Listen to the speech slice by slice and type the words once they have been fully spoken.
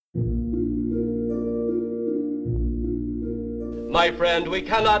My friend, we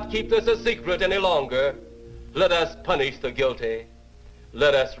cannot keep this a secret any longer. Let us punish the guilty.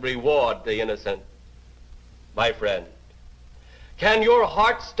 Let us reward the innocent. My friend, can your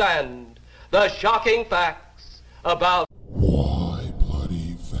heart stand the shocking facts about Why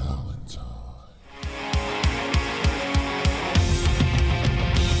Bloody Valentine?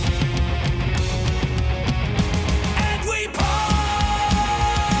 And we party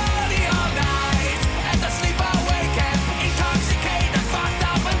all night at the sleeper waken, intoxicated, fucked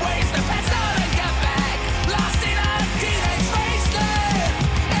up and wasted, pass out and get back, lost in a teenage wasteland.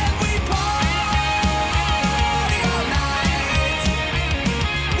 And we party all night.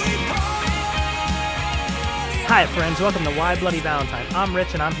 We party. Hi, friends. Welcome to Why Bloody Valentine. I'm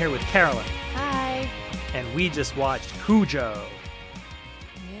Rich, and I'm here with Carolyn. Hi. And we just watched Cujo.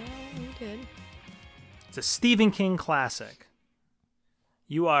 Yeah, we did. It's a Stephen King classic.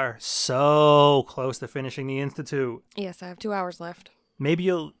 You are so close to finishing The Institute. Yes, I have 2 hours left. Maybe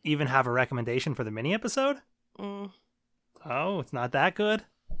you'll even have a recommendation for the mini episode? Mm, Oh, it's not that good?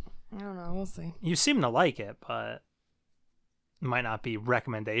 I don't know. We'll see. You seem to like it, but it might not be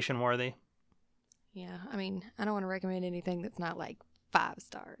recommendation worthy. Yeah, I mean, I don't want to recommend anything that's not like 5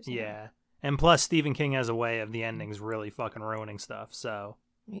 stars. you know? Yeah. And plus, Stephen King has a way of the endings really fucking ruining stuff, so...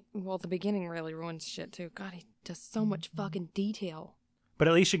 Well, the beginning really ruins shit too. God, he does so much fucking detail. But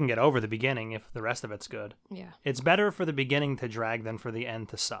at least you can get over the beginning if the rest of it's good. Yeah, It's better for the beginning to drag than for the end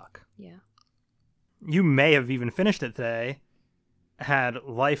to suck. yeah. You may have even finished it today had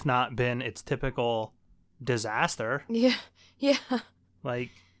life not been its typical disaster. Yeah, yeah.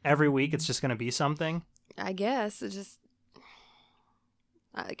 Like, every week it's just going to be something. I guess it's just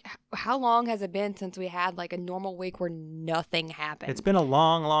like, how long has it been since we had like a normal week where nothing happened? It's been a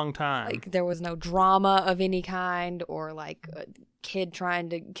long, long time. Like there was no drama of any kind, or like a kid trying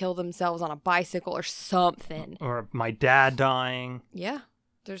to kill themselves on a bicycle or something. Or my dad dying. Yeah,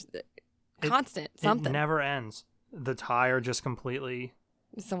 there's constant something. It never ends. The tire just completely...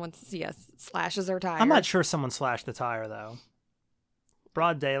 Someone slashes their tire. I'm not sure someone slashed the tire, though.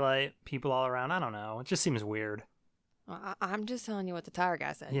 Broad daylight, people all around. I don't know. It just seems weird. I'm just telling you what the tire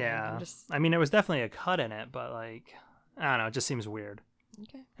guy said. Yeah. I'm just I mean, there was definitely a cut in it, but, like, I don't know. It just seems weird.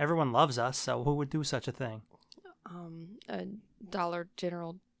 okay. Everyone loves us, so who would do such a thing? A Dollar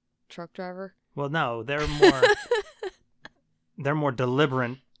General truck driver. Well, no, they're more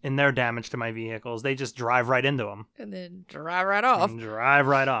deliberate in their damage to my vehicles. They just drive right into them. And then drive right off. And drive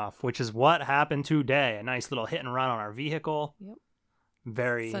right off, which is what happened today. A nice little hit and run on our vehicle. Yep.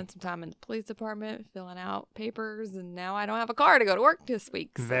 Very, Spent some time in the police department filling out papers, and now I don't have a car to go to work this week.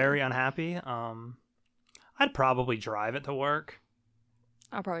 So very unhappy. I'd probably drive it to work.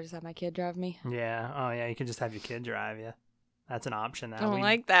 I'll probably just have my kid drive me. Yeah. Oh, yeah. You could just have your kid drive you. That's an option now. I don't We've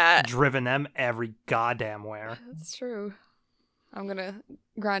like that. driven them every goddamn where. That's true. I'm gonna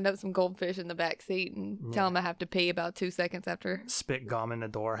grind up some goldfish in the back seat and tell him I have to pee about 2 seconds after. Spit gum in the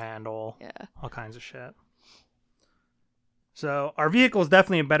door handle. Yeah. All kinds of shit. So our vehicle is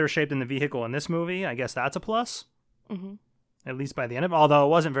definitely in better shape than the vehicle in this movie. I guess that's a plus. Mm-hmm. At least by the end of it. Although it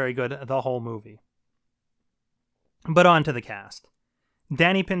wasn't very good the whole movie. But on to the cast.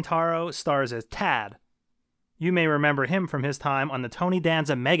 Danny Pintaro stars as Tad. You may remember him from his time on the Tony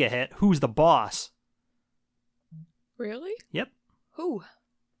Danza mega hit, Who's the Boss? Really? Yep. Who?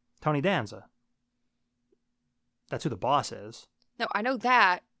 Tony Danza. That's who the boss is. No, I know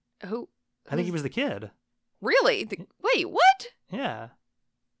that. Who? I think he was the kid. Really? Wait, what? Yeah.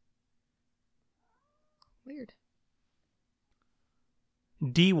 Weird.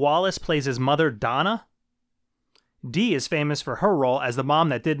 Dee Wallace plays his mother, Donna. Dee is famous for her role as the mom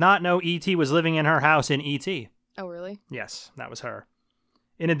that did not know E.T. was living in her house in E.T. Oh, really? Yes, that was her.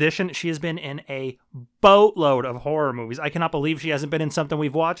 In addition, she has been in a boatload of horror movies. I cannot believe she hasn't been in something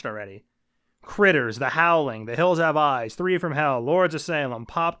we've watched already. Critters, The Howling, The Hills Have Eyes, Three from Hell, Lords of Salem,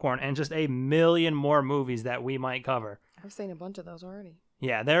 Popcorn, and just a million more movies that we might cover. I've seen a bunch of those already.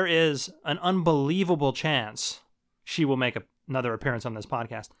 Yeah, there is an unbelievable chance she will make another appearance on this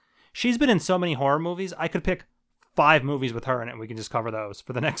podcast. She's been in so many horror movies, I could pick 5 movies with her in it, and we can just cover those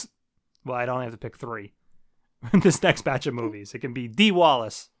for the next... Well, I don't have to pick 3. This next batch of movies. It can be Dee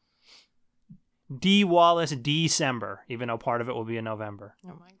Wallace. Dee Wallace December, even though part of it will be in November.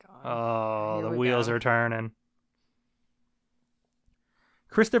 Oh my god. Oh, Here the we wheels go. are turning.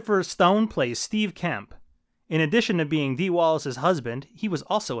 Christopher Stone plays Steve Kemp. In addition to being Dee Wallace's husband, he was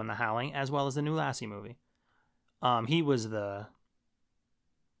also in The Howling, as well as the new Lassie movie. He was the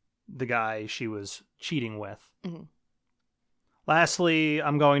guy she was cheating with. Mhm. Lastly,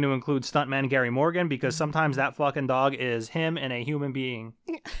 I'm going to include stuntman Gary Morgan, because sometimes that fucking dog is him and a human being.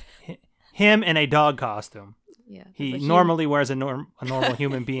 Him in a dog costume. Yeah. He It's a normally wears a normal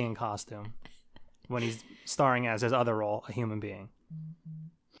human being costume when he's starring as his other role, a human being.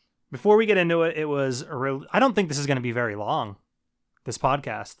 Before we get into it, I don't think this is going to be very long, this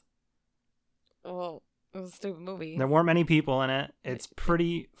podcast. Well, it was a stupid movie. There weren't many people in it. It's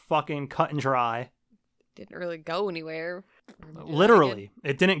pretty fucking cut and dry. Didn't really go anywhere. Literally,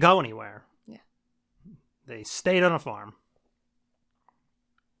 it didn't go anywhere. Yeah. They stayed on a farm.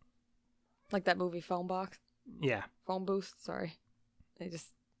 Like that movie Phone Box. Yeah. Phone Booth, sorry. They just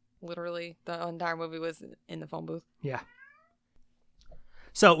literally, the entire movie was in the phone booth. Yeah.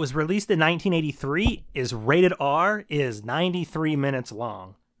 So it was released in 1983, is rated R, is 93 minutes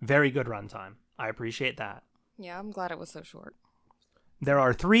long. Very good runtime. I appreciate that. Yeah, I'm glad it was so short. There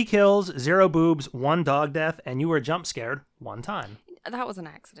are 3 kills, 0 boobs, 1 dog death, and you were jump scared 1 time. That was an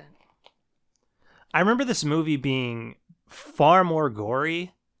accident. I remember this movie being far more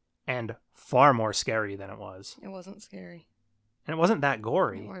gory and far more scary than it was. It wasn't scary. And it wasn't that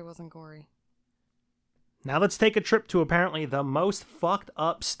gory. No, it wasn't gory. Now let's take a trip to apparently the most fucked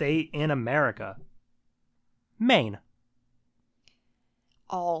up state in America. Maine.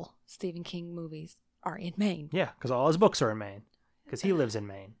 All Stephen King movies are in Maine. Yeah, because all his books are in Maine. Because he lives in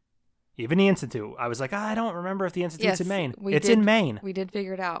Maine. Even the Institute. I was like, I don't remember if the Institute's in Maine. It's in Maine. We did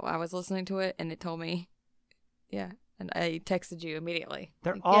figure it out. I was listening to it and it told me. Yeah. And I texted you immediately.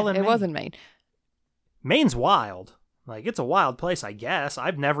 They're Like, all in It Maine. was in Maine. Maine's wild. Like, it's a wild place, I guess.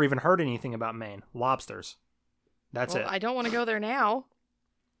 I've never even heard anything about Maine. Lobsters. That's Well, it. I don't want to go there now.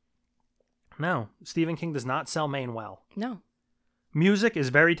 No, Stephen King does not sell Maine well. No. Music is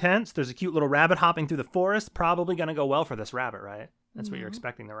very tense. There's a cute little rabbit hopping through the forest. Probably going to go well for this rabbit, right? That's what you're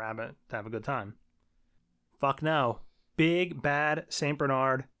expecting the rabbit to have a good time. Fuck no. Big, bad St.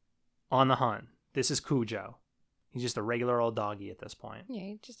 Bernard on the hunt. This is Cujo. He's just a regular old doggy at this point. Yeah,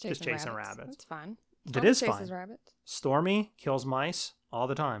 he's just Just chasing chasing rabbits. rabbits. That's fine. It is chases fine. rabbits. Stormy kills mice all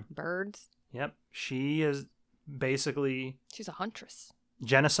the time. Birds. Yep. She is basically She's a huntress.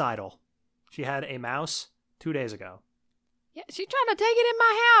 genocidal. She had a mouse 2 days ago. Yeah, she's trying to take it in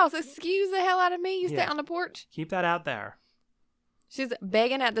my house. Excuse the hell out of me. You stay Yeah. on the porch. Keep that out there. She's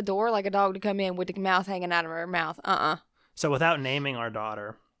begging at the door like a dog to come in with the mouse hanging out of her mouth. So without naming our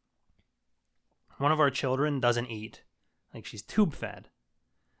daughter, one of our children doesn't eat. Like, she's tube fed.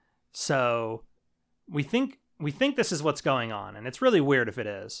 So we think this is what's going on, and it's really weird if it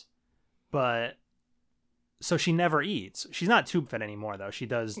is. But so she never eats. She's not tube fed anymore though. She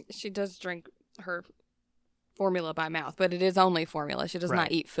does drink her formula by mouth, but it is only formula. She does Right.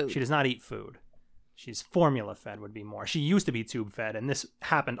 not eat food. She does not eat food. She's formula fed would be more. She used to be tube fed, and this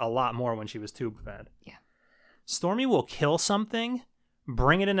happened a lot more when she was tube fed. Yeah. Stormy will kill something,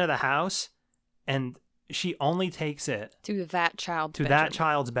 bring it into the house, and she only takes it to that child's to bedroom. that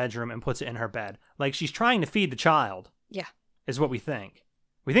child's bedroom and puts it in her bed. Like, she's trying to feed the child, Yeah. is what we think.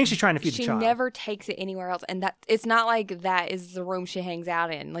 We think she's trying to feed the She child. never takes it anywhere else, and that it's not like that is the room she hangs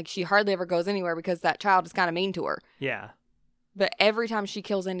out in. Like, she hardly ever goes anywhere because that child is kind of mean to her. Yeah. But every time she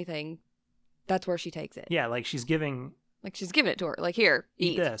kills anything, that's where she takes it. Yeah, like she's giving, Like, she's giving it to her. Like, here,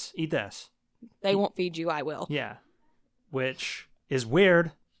 eat this, eat this. They won't feed you, I will. Yeah. Which is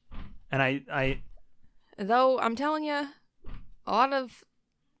weird. And I Though, I'm telling you, a lot of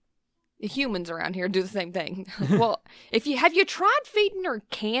humans around here do the same thing. Well, have you tried feeding her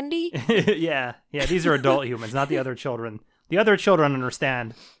candy? yeah, these are adult humans, not the other children. The other children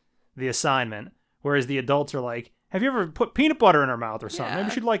understand the assignment, whereas the adults are like, have you ever put peanut butter in her mouth or something? Yeah.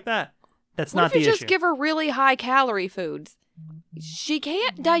 Maybe she'd like that. That's What not if the you issue. just give her really high calorie foods? She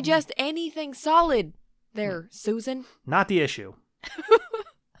can't digest anything solid there, Susan. Not the issue.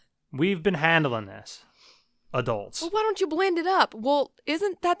 We've been handling this. Adults. Well, why don't you blend it up? Well,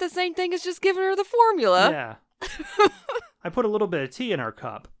 isn't that the same thing as just giving her the formula? Yeah. I put a little bit of tea in her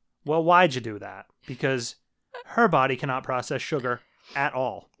cup. Well, why'd you do that? Because her body cannot process sugar at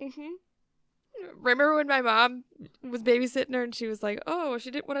all. Remember when my mom was babysitting her and she was like, oh, she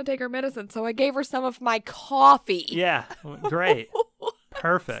didn't want to take her medicine, so I gave her some of my coffee. Yeah. Great.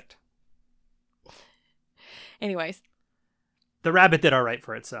 Perfect. Anyways. The rabbit did all right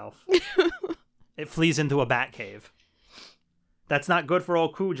for itself. It flees into a bat cave. That's not good for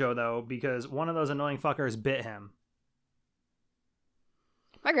old Cujo, though, because one of those annoying fuckers bit him.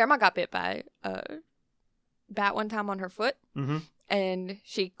 My grandma got bit by a bat one time on her foot, Mm-hmm. and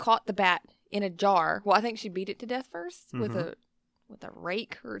she caught the bat in a jar. Well, I think she beat it to death first with a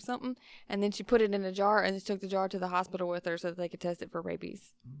rake or something, and then she put it in a jar and took the jar to the hospital with her so that they could test it for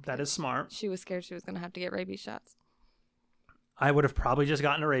rabies. That is smart. She was scared she was going to have to get rabies shots. I would have probably just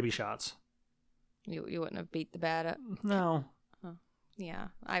gotten the rabies shots. You wouldn't have beat the bat up. No. Yeah,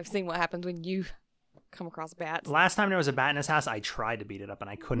 I've seen what happens when you come across bats. Last time there was a bat in his house, I tried to beat it up and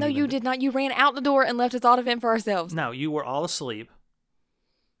I couldn't. No, even you did not. You ran out the door and left us all to fend for ourselves. No, you were all asleep.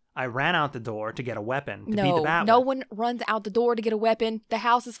 I ran out the door to get a weapon to beat the No, bat no with. one runs out the door to get a weapon. The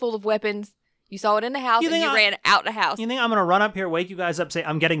house is full of weapons. You saw it in the house You and think you I- ran out the house. You think I'm going to run up here, wake you guys up, say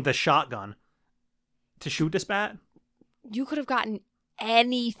I'm getting the shotgun to shoot this bat? You could have gotten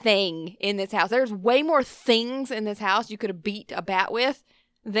anything in this house. There's way more things in this house you could have beat a bat with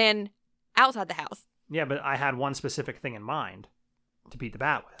than outside the house Yeah, but I had one specific thing in mind to beat the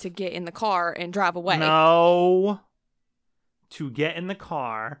bat with. to get in the car and drive away. No. To get in the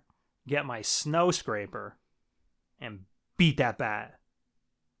car, get my snow scraper, and beat that bat.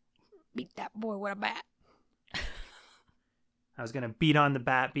 Beat that boy with a bat. I was going to beat on the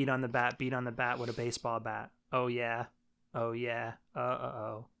bat, beat on the bat, beat on the bat with a baseball bat. Oh, yeah. Oh, yeah.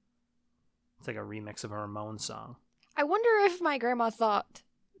 Oh. It's like a remix of a Ramones song. I wonder if my grandma thought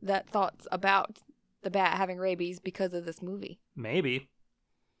that thoughts about the bat having rabies because of this movie. Maybe.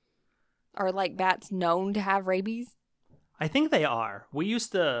 Are like bats known to have rabies? I think they are. We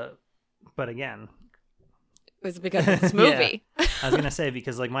used to, but again, It was because of this movie. I was going to say,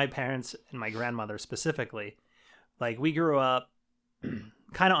 because like my parents and my grandmother specifically, like we grew up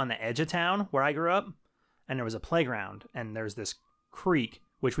kind of on the edge of town where I grew up, and there was a playground, and there's this creek,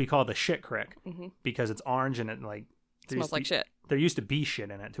 which we call the shit creek, because it's orange and it like there Smells used to like be- shit. There used to be shit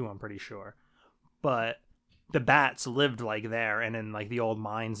in it too, I'm pretty sure. But the bats lived like there and in like the old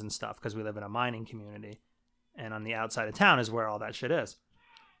mines and stuff, because we live in a mining community. And on the outside of town is where all that shit is.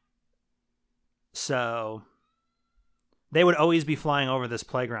 So they would always be flying over this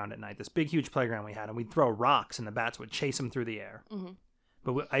playground at night, this big, huge playground we had, and we'd throw rocks and the bats would chase them through the air. Mm-hmm.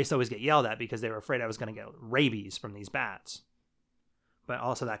 But I used to always get yelled at because they were afraid I was going to get rabies from these bats. But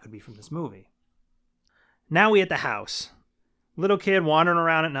also that could be from this movie. Now we at the house. Little kid wandering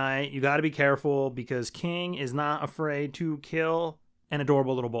around at night. You got to be careful because King is not afraid to kill an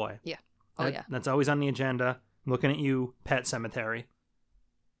adorable little boy. Yeah. Oh, yeah. That's always on the agenda. Looking at you, Pet Cemetery.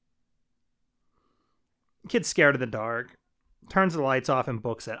 Kid's scared of the dark. Turns the lights off and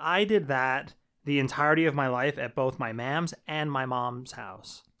books it. I did that the entirety of my life at both my mam's and my mom's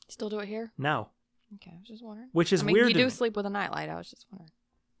house. Still do it here? No. Okay, I was just wondering. Which is I mean, weird you to do me. sleep with a nightlight. I was just wondering.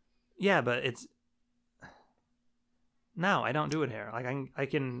 Yeah, but it's... No, I don't do it here. Like I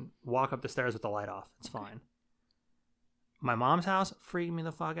can walk up the stairs with the light off. It's fine. My mom's house freaked me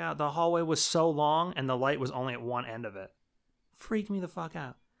the fuck out. The hallway was so long and the light was only at one end of it. Freaked me the fuck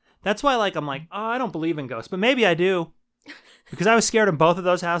out. That's why I'm like, oh, I don't believe in ghosts, but maybe I do. Because I was scared in both of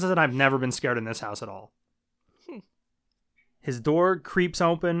those houses and I've never been scared in this house at all. His door creeps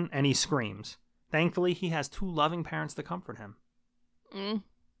open and he screams. Thankfully, he has two loving parents to comfort him. Mm.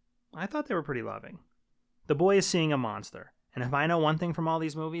 I thought they were pretty loving. The boy is seeing a monster. And if I know one thing from all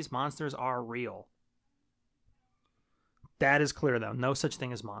these movies, monsters are real. Dad is clear, though. No such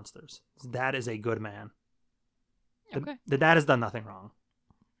thing as monsters. Dad is a good man. Okay. The dad has done nothing wrong.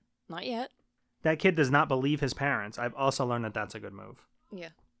 Not yet. That kid does not believe his parents. I've also learned that that's a good move. Yeah.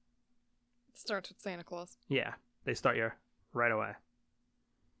 Starts with Santa Claus. Yeah, they start you right away.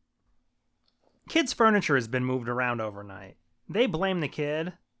 Kid's furniture has been moved around overnight. They blame the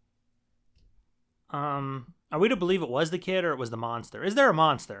kid. Are we to believe it was the kid or it was the monster? Is there a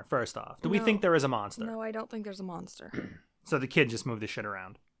monster, first off? Do we No. think there is a monster? No, I don't think there's a monster. So the kid just moved the shit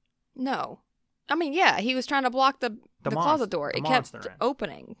around. No. I mean, yeah, he was trying to block the closet door. the It kept monster in.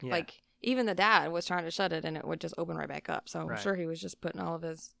 opening. Yeah. Like, even the dad was trying to shut it and it would just open right back up. So Right. I'm sure he was just putting all of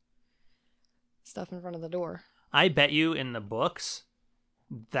his stuff in front of the door. I bet you in the books,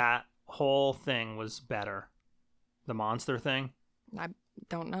 that whole thing was better. The monster thing. I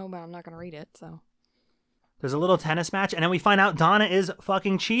don't know, but I'm not going to read it, so. There's a little tennis match, and then we find out Donna is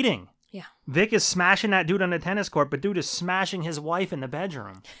fucking cheating. Yeah. Vic is smashing that dude on the tennis court, but dude is smashing his wife in the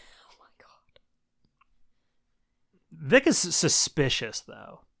bedroom. Oh my God. Vic is suspicious,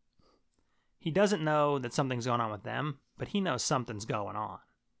 though. He doesn't know that something's going on with them, but he knows something's going on.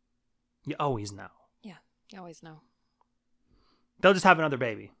 You always know. Yeah, you always know. They'll just have another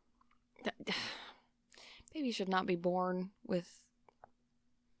baby. Baby should not be born with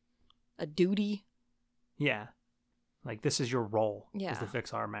a duty. Yeah. Like, this is your role, Yeah. is to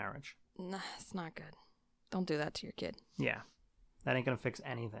fix our marriage. Nah, it's not good. Don't do that to your kid. Yeah. That ain't gonna fix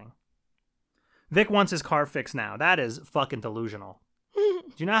anything. Vic wants his car fixed now. That is fucking delusional.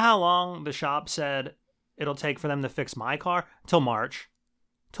 Do you know how long the shop said it'll take for them to fix my car? Till March.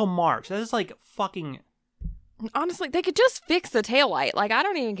 Till March. That is like fucking... Honestly, they could just fix the taillight. Like, I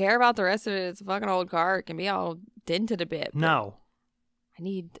don't even care about the rest of it. It's a fucking old car. It can be all dented a bit. but No. I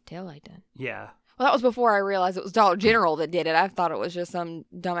need the taillight done. Yeah. Well, that was before I realized it was Dollar General that did it. I thought it was just some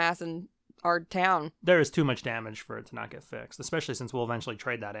dumbass in our town. There is too much damage for it to not get fixed, especially since we'll eventually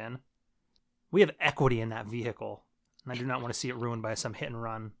trade that in. We have equity in that vehicle, and I do not want to see it ruined by some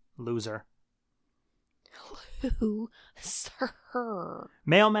hit-and-run loser. Who, sir?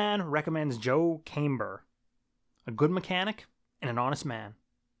 Mailman recommends Joe Camber. A good mechanic and an honest man.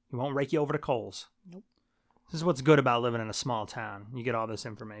 He won't rake you over the coals. Nope. This is what's good about living in a small town. You get all this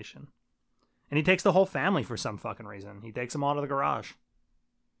information. And he takes the whole family for some fucking reason. He takes them all to the garage.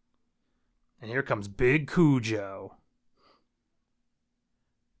 And here comes Big Cujo.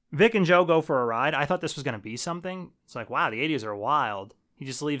 Vic and Joe go for a ride. I thought this was going to be something. It's like, wow, the 80s are wild. He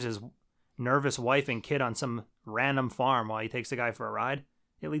just leaves his nervous wife and kid on some random farm while he takes the guy for a ride.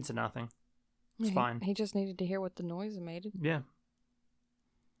 It leads to nothing. It's fine. He just needed to hear what the noise made. Yeah.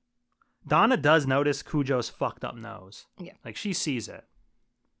 Donna does notice Cujo's fucked up nose. Yeah. Like, she sees it.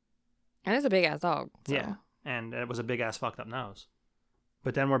 And it's a big ass dog. So. Yeah. And it was a big ass fucked up nose.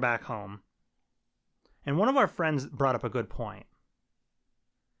 But then we're back home. And one of our friends brought up a good point.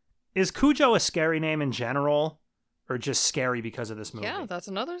 Is Cujo a scary name in general, or just scary because of this movie? Yeah, that's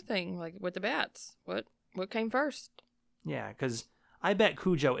another thing. Like with the bats, what came first? Yeah, because I bet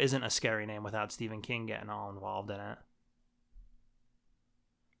Cujo isn't a scary name without Stephen King getting all involved in it.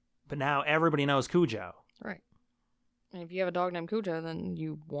 But now everybody knows Cujo. Right. And if you have a dog named Cujo, then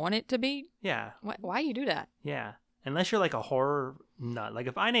you want it to be. Yeah. Why you do that? Yeah. Unless you're like a horror nut. Like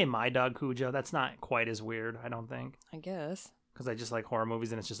if I name my dog Cujo, that's not quite as weird, I don't think. I guess. Because I just like horror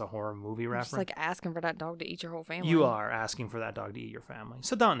movies and it's just a horror movie You're reference. just like asking for that dog to eat your whole family. You are asking for that dog to eat your family.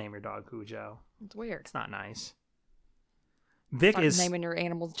 So don't name your dog Cujo. It's weird. It's not nice. Vic Start is... naming your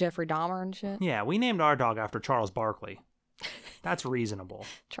animals Jeffrey Dahmer and shit. Yeah, we named our dog after Charles Barkley. That's reasonable.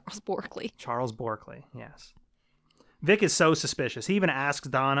 Charles Barkley. Charles Barkley, yes. Vic is so suspicious. He even asks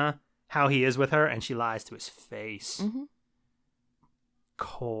Donna how he is with her, and she lies to his face. Mm-hmm.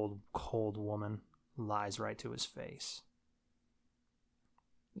 Cold, cold woman lies right to his face.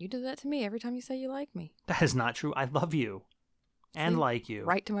 You do that to me every time you say you like me. That is not true. I love you. And See? like you.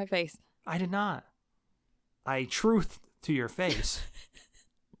 Right to my face. I did not. I truthed to your face.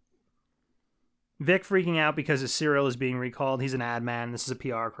 Vic freaking out because his cereal is being recalled. He's an ad man. This is a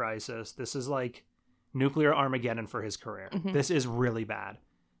PR crisis. This is like nuclear Armageddon for his career. Mm-hmm. This is really bad.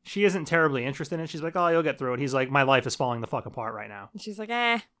 She isn't terribly interested in it. She's like, oh, you'll get through it. He's like, my life is falling the fuck apart right now. And she's like,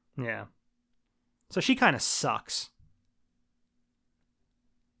 eh. Yeah. So she kind of sucks.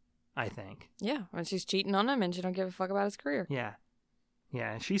 I think. Yeah, and she's cheating on him and she don't give a fuck about his career. Yeah.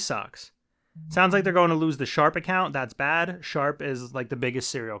 Yeah, she sucks. Sounds like they're going to lose the Sharp account. That's bad. Sharp is like the biggest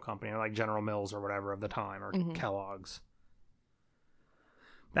cereal company, like General Mills or whatever of the time, or Kellogg's.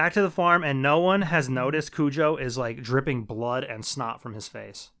 Back to the farm, and no one has noticed Cujo is like dripping blood and snot from his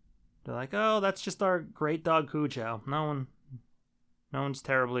face. They're like, oh, that's just our great dog Cujo. No one's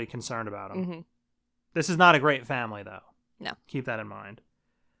terribly concerned about him. Mm-hmm. This is not a great family, though. No. Keep that in mind.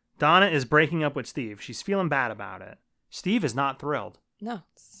 Donna is breaking up with Steve. She's feeling bad about it. Steve is not thrilled. No,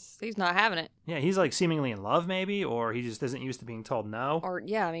 Steve's not having it. Yeah, he's like seemingly in love maybe, or he just isn't used to being told no. Or,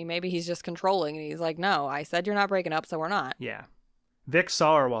 yeah, I mean, maybe he's just controlling and he's like, no, I said you're not breaking up, so we're not. Yeah. Vic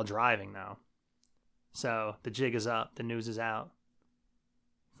saw her while driving, though. So the jig is up. The news is out.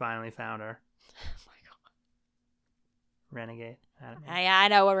 Finally found her. Oh my God. Renegade. I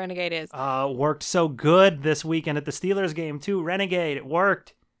know what Renegade is. Worked so good this weekend at the Steelers game, too. Renegade. It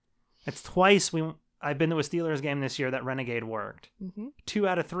worked. It's twice I've been to a Steelers game this year that Renegade worked. Mm-hmm. 2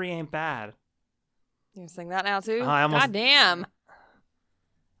 out of 3 ain't bad. You sing that now, too? I almost- God damn.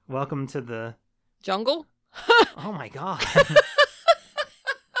 Welcome to the... Jungle? Oh, my God.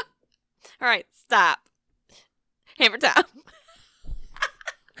 All right, stop. Hammer time.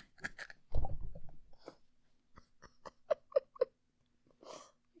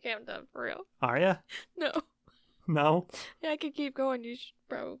 Okay, I'm done for real. Are ya? No. No? Yeah, I could keep going. You should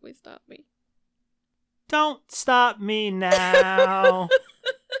probably stop me. Don't stop me now.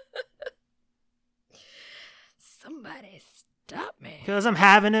 Somebody stop me. Because I'm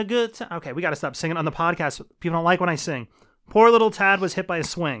having a good time. Okay, we got to stop singing on the podcast. People don't like when I sing. Poor little Tad was hit by a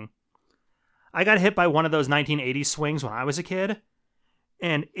swing. I got hit by one of those 1980s swings when I was a kid,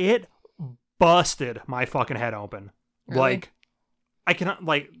 and it busted my fucking head open. Really? Like, I cannot,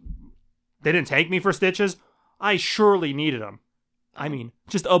 like, they didn't take me for stitches. I surely needed them. I mean,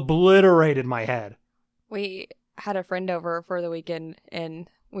 just obliterated my head. We had a friend over for the weekend, and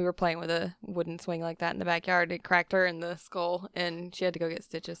we were playing with a wooden swing like that in the backyard. It cracked her in the skull, and she had to go get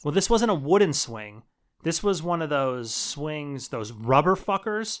stitches. Well, this wasn't a wooden swing. This was one of those swings, those rubber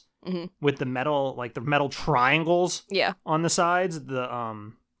fuckers with the metal, like the metal triangles Yeah. on the sides,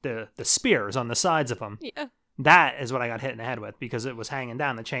 the spears on the sides of them. Yeah. That is what I got hit in the head with because it was hanging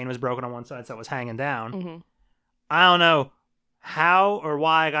down. The chain was broken on one side, so it was hanging down. Mm-hmm. I don't know how or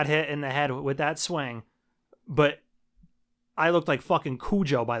why I got hit in the head with that swing, but I looked like fucking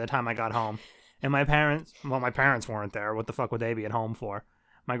Cujo by the time I got home. And my parents weren't there. What the fuck would they be at home for?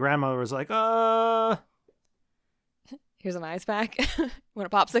 My grandmother was like, Here's an ice pack.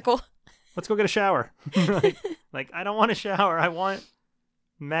 Want a popsicle? let's go get a shower. like, I don't want a shower. I want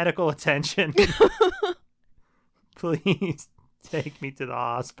medical attention. Please take me to the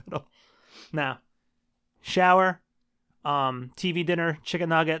hospital. Now, shower, TV dinner, chicken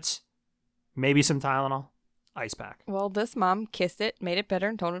nuggets, maybe some Tylenol, ice pack. Well, this mom kissed it, made it better,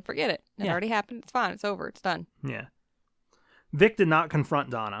 and told him to forget it. It Yeah. already happened. It's fine. It's over. It's done. Yeah. Vic did not confront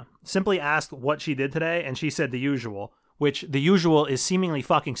Donna. Simply asked what she did today, and she said the usual, which the usual is seemingly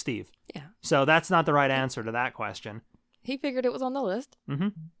fucking Steve. Yeah. So that's not the right answer to that question. He figured it was on the list. Mm-hmm.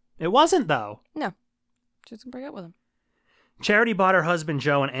 It wasn't, though. No. Just gonna break up with him. Charity bought her husband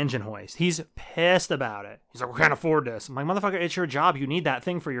Joe an engine hoist. He's pissed about it. He's like, we can't afford this. I'm like, motherfucker, it's your job. You need that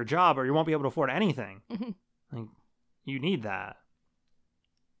thing for your job or you won't be able to afford anything. Mhm. Like, you need that.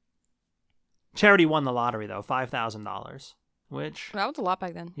 Charity won the lottery, though, $5,000, which, That was a lot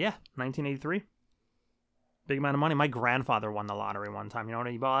back then. yeah, 1983. Big amount of money. My grandfather won the lottery one time. You know what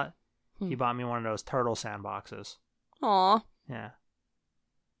he bought? He bought me one of those turtle sandboxes. Aw. Yeah.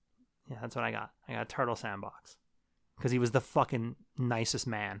 Yeah, that's what I got. I got a turtle sandbox. Because he was the fucking nicest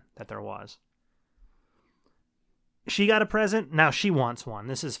man that there was. She got a present. Now she wants one.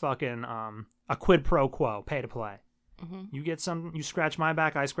 This is fucking a quid pro quo. Pay to play. Mm-hmm. You get some, you scratch my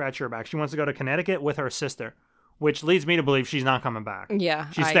back, I scratch your back. She wants to go to Connecticut with her sister. Which leads me to believe she's not coming back. Yeah.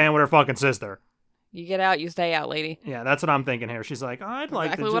 She's staying with her fucking sister. You get out, you stay out, lady. Yeah, that's what I'm thinking here. She's like, I'd like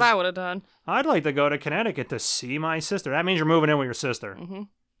Exactly to what I would have done. I'd like to go to Connecticut to see my sister. That means you're moving in with your sister. Mm-hmm.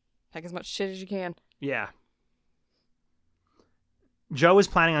 Pack as much shit as you can. Yeah. Joe is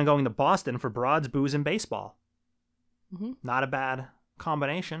planning on going to Boston for broads, booze, and baseball. Mm-hmm. Not a bad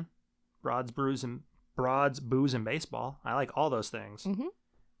combination. Broads, booze, and baseball. I like all those things. Mm-hmm.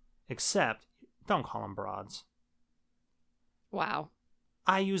 Except, don't call them broads. Wow.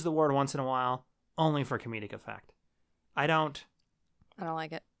 I use the word once in a while, only for comedic effect. I don't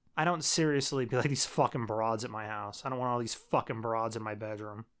like it. I don't seriously be like these fucking broads at my house. I don't want all these fucking broads in my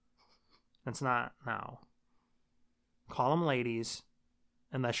bedroom. That's not, no. Call them ladies,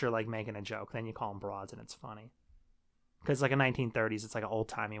 unless you're like making a joke. Then you call them broads and it's funny. Because like in 1930s, it's like an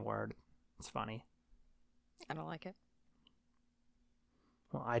old-timey word. It's funny. I don't like it.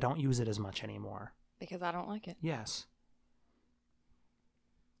 Well, I don't use it as much anymore. Because I don't like it. Yes.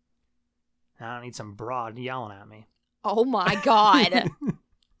 I don't need some broad yelling at me. Oh my god.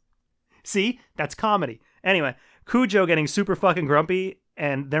 See? That's comedy. Anyway, Cujo getting super fucking grumpy,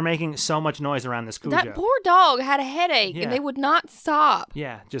 and they're making so much noise around this Cujo. That poor dog had a headache Yeah. and they would not stop.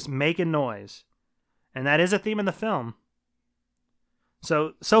 Yeah, just making noise. And that is a theme in the film.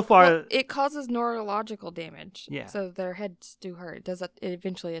 So far... Well, it causes neurological damage. Yeah. So their heads do hurt. It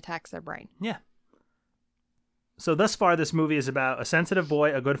eventually attacks their brain. Yeah. So thus far, this movie is about a sensitive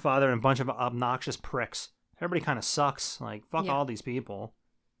boy, a good father, and a bunch of obnoxious pricks. Everybody kind of sucks. Like, fuck Yeah. all these people.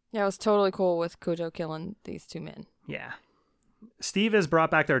 Yeah, I was totally cool with Cujo killing these two men. Yeah. Steve has brought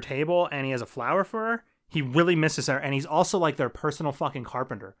back their table, and he has a flower for her. He really misses her, and he's also like their personal fucking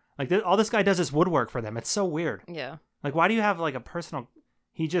carpenter. Like, all this guy does is woodwork for them. It's so weird. Yeah. Like, why do you have like a personal...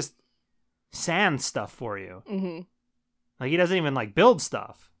 He just sands stuff for you. Mm-hmm. Like, he doesn't even like build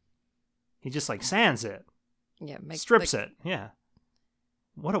stuff. He just like sands it. Yeah. Strips it. Yeah.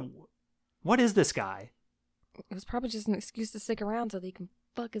 What is this guy? It was probably just an excuse to stick around so that he can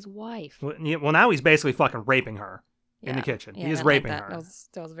fuck his wife. Well, now he's basically fucking raping her in the Yeah. kitchen. Yeah, He I is didn't like raping that. her.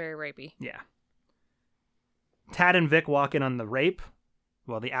 That was very rapey. Yeah. Tad and Vic walk in on the rape.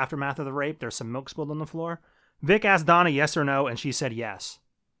 Well, the aftermath of the rape. There's some milk spilled on the floor. Vic asked Donna yes or no, and she said yes.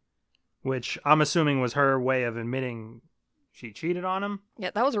 Which I'm assuming was her way of admitting she cheated on him. Yeah,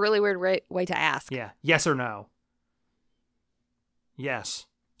 that was a really weird way to ask. Yeah. Yes or no? Yes.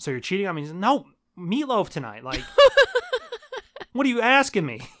 So you're cheating on me? He said, no, meatloaf tonight. Like, what are you asking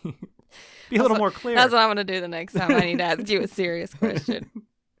me? Be a little more clear. That's what I'm going to do the next time I need to ask you a serious question.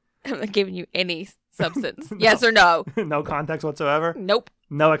 I'm not giving you any substance. Yes or no? No context whatsoever? Nope.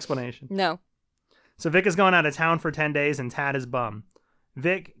 No explanation. No. So Vic is going out of town for 10 days and Tad is bum.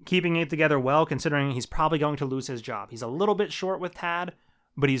 Vic keeping it together well considering he's probably going to lose his job. He's a little bit short with Tad,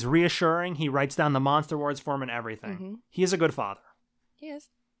 but he's reassuring. He writes down the monster words for him and everything. Mm-hmm. He is a good father. He is.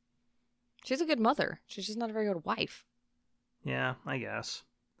 She's a good mother. She's just not a very good wife. Yeah, I guess.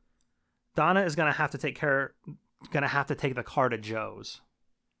 Donna is going to have to take the car to Joe's.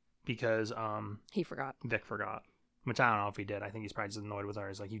 because He forgot. Vic forgot. Which I don't know if he did. I think he's probably just annoyed with her.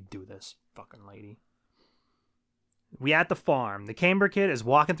 He's like, you do this, fucking lady. We at the farm. The Camber kid is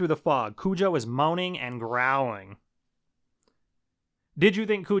walking through the fog. Cujo is moaning and growling. Did you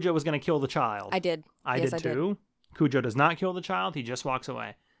think Cujo was going to kill the child? I did. I Yes, did I did. too. Cujo does not kill the child. He just walks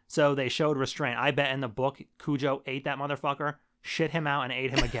away. So they showed restraint. I bet in the book, Cujo ate that motherfucker, shit him out, and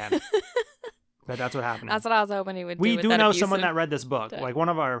ate him again. But that's what happened. That's what I was hoping he would do. We with do that know abusive someone that read this book. death. Like one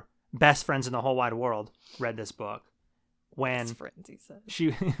of our best friends in the whole wide world read this book. When His friends, he said.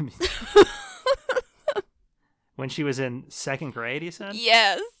 she when she was in second grade, he said?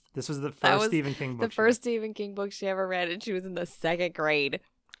 Yes. This was the That first was Stephen King book. The she read. first Stephen King book she ever read, and she was in the 2nd grade.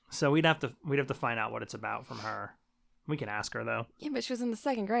 So we'd have to find out what it's about from her. We can ask her though. Yeah, but she was in the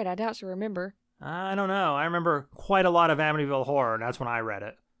 2nd grade. I doubt she'll remember. I don't know. I remember quite a lot of Amityville Horror, and that's when I read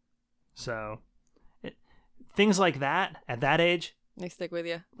it. So things like that at that age, They stick with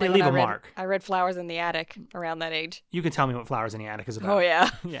you. They Like leave when a I read- mark. I read Flowers in the Attic around that age. you can tell me what Flowers in the Attic is about. Oh, yeah.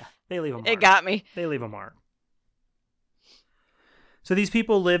 Yeah, they leave a mark. It got me. They leave a mark. So these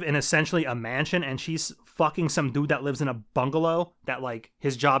people live in essentially a mansion, and she's fucking some dude that lives in a bungalow that, like,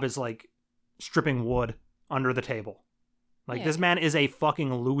 his job is, like, stripping wood under the table. Like, Yeah. this man is a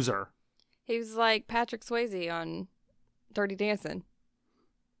fucking loser. He was like Patrick Swayze on Dirty Dancing.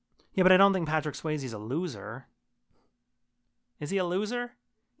 Yeah, but I don't think Patrick Swayze's a loser. Is he a loser?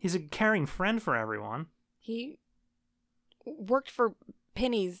 He's a caring friend for everyone. He worked for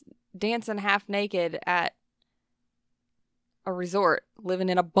pennies dancing half naked at a resort, living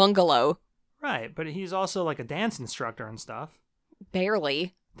in a bungalow. Right, but he's also, like, a dance instructor and stuff.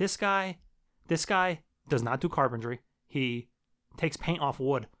 Barely. This guy does not do carpentry. He takes paint off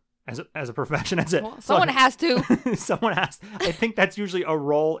wood as a profession. That's it. Well, someone has to. Someone has. I think that's usually a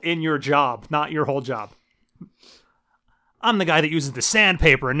role in your job, not your whole job. I'm the guy that uses the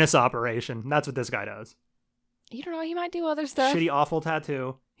sandpaper in this operation. That's what this guy does. You don't know, he might do other stuff. Shitty, awful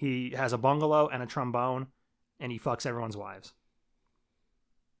tattoo. He has a bungalow and a trombone, and he fucks everyone's wives.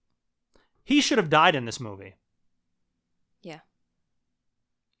 He should have died in this movie. Yeah.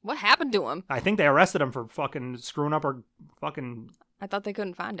 What happened to him? I think they arrested him for fucking screwing up or fucking... I thought they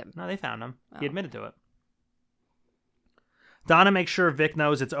couldn't find him. No, they found him. He Oh. admitted to it. Donna makes sure Vic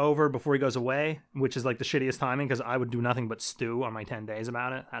knows it's over before he goes away, which is like the shittiest timing because I would do nothing but stew on my 10 days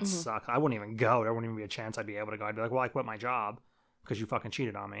about it. That sucks. I wouldn't even go. There wouldn't even be a chance I'd be able to go. I'd be like, well, I quit my job because you fucking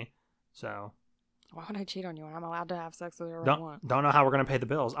cheated on me. So Why would I cheat on you when I'm allowed to have sex with whoever I want? don't know how we're going to pay the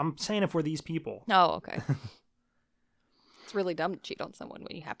bills. I'm saying if we're these people. Oh, okay. It's really dumb to cheat on someone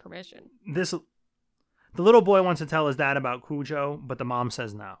when you have permission. The little boy wants to tell his dad about Cujo, but the mom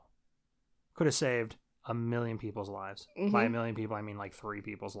says no. Could have saved a million people's lives. By a million people, I mean like 3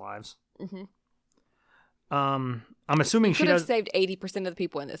 people's lives. Mm-hmm. I'm assuming she Could have does. saved 80% of the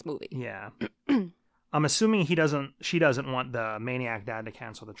people in this movie. Yeah. I'm assuming she doesn't want the maniac dad to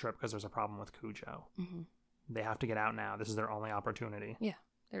cancel the trip because there's a problem with Cujo. Mm-hmm. They have to get out now. This is their only opportunity. Yeah,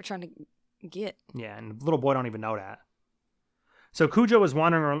 they're trying to get. Yeah, and the little boy don't even know that. So Cujo was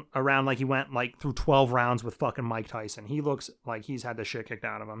wandering around like he went like through 12 rounds with fucking Mike Tyson. He looks like he's had the shit kicked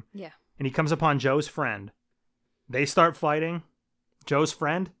out of him. Yeah. And he comes upon Joe's friend. They start fighting. Joe's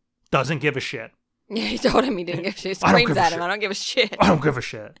friend doesn't give a shit. Yeah, he told him he didn't give a shit. I don't Screams give a at him, shit. I don't give a shit. I don't give a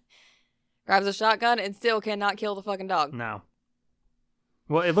shit. Grabs a shotgun and still cannot kill the fucking dog. No.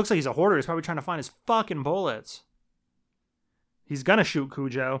 Well, it looks like he's a hoarder. He's probably trying to find his fucking bullets. He's gonna shoot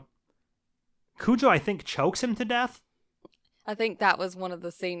Cujo. Cujo, I think, chokes him to death. I think that was one of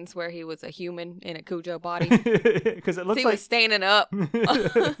the scenes where he was a human in a Cujo body. Because it looks He like... was standing up.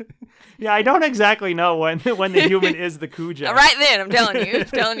 Yeah, I don't exactly know when the human is the Cujo. Right then, I'm telling you.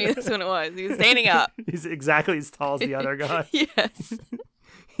 That's when it was. He was standing up. He's exactly as tall as the other guy. Yes.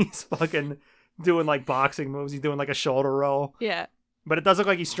 He's fucking doing like boxing moves. He's doing like a shoulder roll. Yeah. But it does look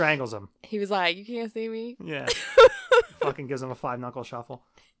like he strangles him. He was like, "You can't see me." Yeah. Fucking gives him a 5-knuckle shuffle.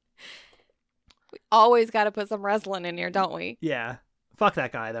 We always got to put some wrestling in here, don't we? Yeah. Fuck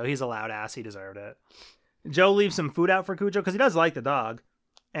that guy, though. He's a loud ass. He deserved it. Joe leaves some food out for Cujo because he does like the dog.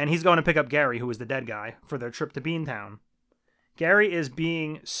 And he's going to pick up Gary, who was the dead guy, for their trip to Beantown. Gary is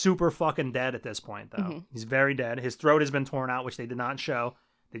being super fucking dead at this point, though. Mhm. He's very dead. His throat has been torn out, which they did not show.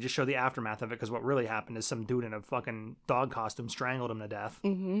 They just show the aftermath of it because what really happened is some dude in a fucking dog costume strangled him to death.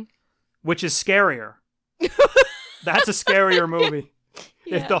 Mm-hmm. Which is scarier. That's a scarier movie.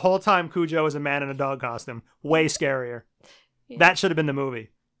 Yeah. If the whole time Cujo is a man in a dog costume, way scarier. Yeah. That should have been the movie.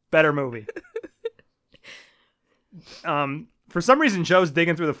 Better movie. For some reason, Joe's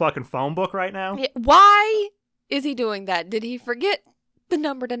digging through the fucking phone book right now. Yeah. Why is he doing that? Did he forget the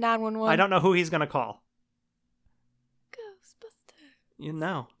number to 911? I don't know who he's gonna call. Ghostbuster.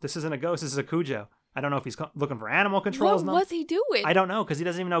 No, this isn't a ghost. This is a Cujo. I don't know if he's looking for animal controls. What was he doing? I don't know, because he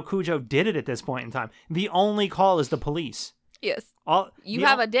doesn't even know Cujo did it at this point in time. The only call is the police. Yes. You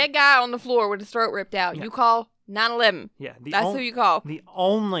have a dead guy on the floor with his throat ripped out. Yeah. You call 911. Yeah. That's who you call. The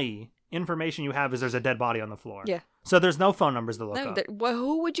only information you have is there's a dead body on the floor. Yeah. So there's no phone numbers to look No, up.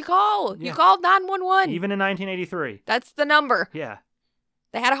 who would you call? Yeah. You called 911. Even in 1983. That's the number. Yeah.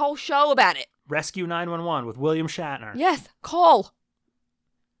 They had a whole show about it. Rescue 911 with William Shatner. Yes, call.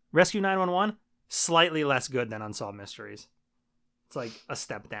 Rescue 911, slightly less good than Unsolved Mysteries. It's like a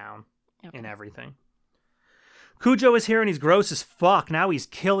step down in everything. Cujo is here and he's gross as fuck. Now he's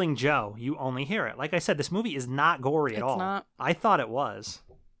killing Joe. You only hear it. Like I said, this movie is not gory at all. It's not. I thought it was.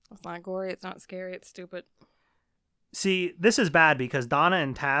 It's not gory. It's not scary. It's stupid. See, this is bad because Donna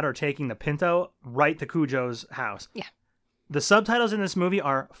and Tad are taking the Pinto right to Cujo's house. Yeah. The subtitles in this movie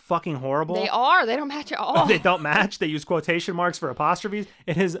are fucking horrible. They are. They don't match at all. They don't match. They use quotation marks for apostrophes.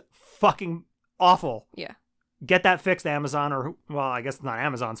 It is fucking awful. Yeah. Get that fixed, Amazon, or, well, I guess it's not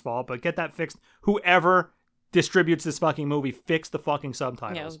Amazon's fault, but get that fixed. Whoever distributes this fucking movie, fix the fucking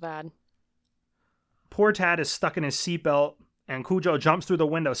subtitles. Yeah, it was bad. Poor Tad is stuck in his seatbelt, and Cujo jumps through the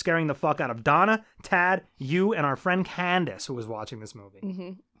window, scaring the fuck out of Donna, Tad, you, and our friend Candace, who was watching this movie.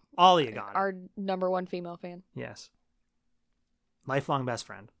 Mm-hmm. All of you got it. Our #1 female fan. Yes. Lifelong best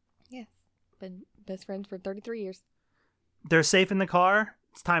friend. Yes. Been best friends for 33 years. They're safe in the car.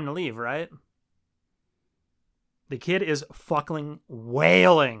 It's time to leave, right? The kid is fucking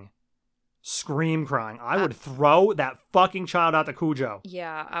wailing. Scream crying. I would throw that fucking child out to Cujo.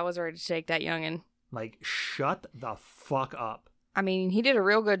 Yeah, I was ready to shake that youngin'. Like, shut the fuck up. I mean, he did a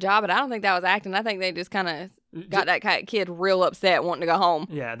real good job, but I don't think that was acting. I think they just kind of got that kid real upset wanting to go home.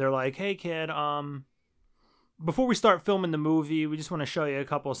 Yeah, they're like, hey kid, before we start filming the movie, we just want to show you a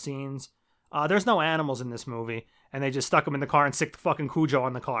couple scenes. There's no animals in this movie. And they just stuck him in the car and sicked the fucking Cujo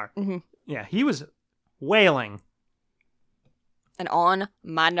on the car. Mm-hmm. Yeah, he was wailing. And on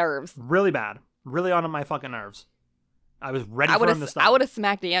my nerves. Really bad. Really on my fucking nerves. I was ready for him to stop. I would have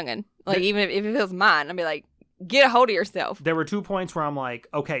smacked a youngin'. Like, even if it was mine, I'd be like, get a hold of yourself. There were 2 points where I'm like,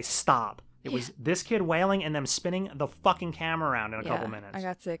 okay, stop. It was this kid wailing and them spinning the fucking camera around in a couple minutes. I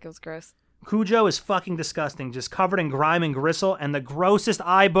got sick. It was gross. Cujo is fucking disgusting, just covered in grime and gristle and the grossest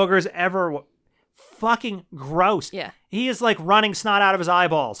eye boogers ever. Fucking gross. Yeah. He is like running snot out of his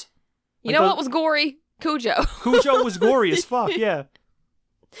eyeballs. You Like know the- what was gory? Cujo. Cujo was gory as fuck, yeah.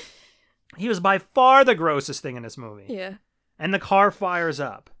 He was by far the grossest thing in this movie. Yeah. And the car fires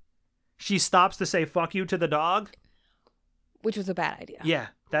up. She stops to say fuck you to the dog. Which was a bad idea. Yeah,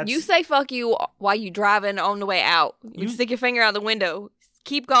 that's... You say fuck you while you driving on the way out. You stick your finger out the window.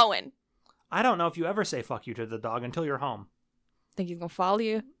 Keep going. I don't know if you ever say fuck you to the dog until you're home. Think he's gonna follow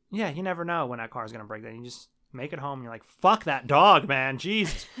you? Yeah, you never know when that car's gonna break down. You just make it home and you're like, fuck that dog, man.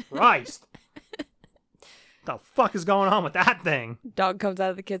 Jesus Christ. The fuck is going on with that thing? Dog comes out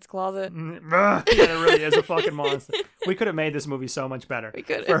of the kid's closet. Yeah, it really is a fucking monster. We could have made this movie so much better. We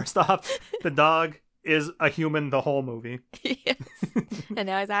could've. First off, the dog is a human the whole movie. Yes. And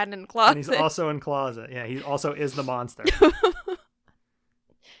now he's hiding in the closet. And he's also in closet. Yeah, he also is the monster.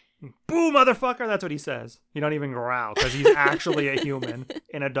 Boo, motherfucker! That's what he says. He don't even growl because he's actually a human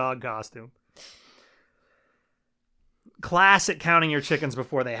in a dog costume. Classic counting your chickens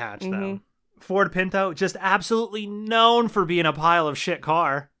before they hatch, though. Ford Pinto, just absolutely known for being a pile of shit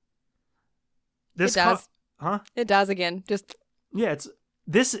car. This It does. Huh? It does again. Just Yeah, it's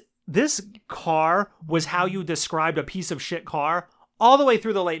this car was how you described a piece of shit car all the way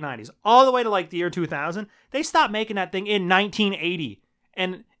through the late 90s, all the way to like the year 2000. They stopped making that thing in 1980,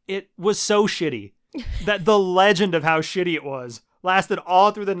 and it was so shitty that the legend of how shitty it was lasted all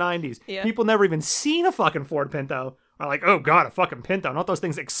through the 90s. Yeah. People never even seen a fucking Ford Pinto. Are like, oh god, a fucking Pinto. Don't those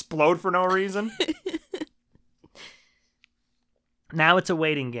things explode for no reason? Now it's a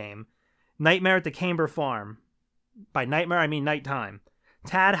waiting game. Nightmare at the Camber Farm. By nightmare, I mean nighttime.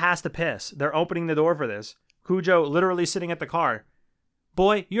 Tad has to piss. They're opening the door for this. Cujo literally sitting at the car.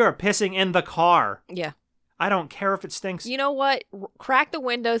 Boy, you're pissing in the car. yeah. I don't care if it stinks. You know what? Crack the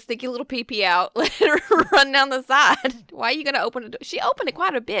window, stick your little pee-pee out, let her run down the side. Why are you gonna open it? She opened it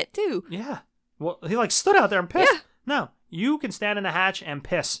quite a bit too. Yeah. Well, he like stood out there and pissed. Yeah. No, you can stand in the hatch and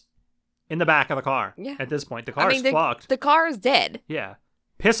piss in the back of the car. Yeah. At this point, the car's fucked. The car is dead. Yeah.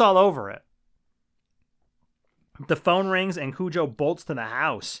 Piss all over it. The phone rings and Cujo bolts to the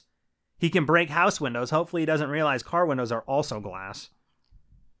house. He can break house windows. Hopefully he doesn't realize car windows are also glass.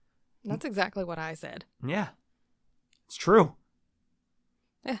 That's exactly what I said. Yeah. It's true.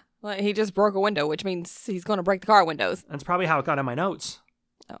 Yeah. Well, he just broke a window, which means he's going to break the car windows. That's probably how it got in my notes.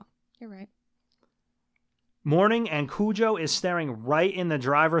 Oh, you're right. Morning, and Cujo is staring right in the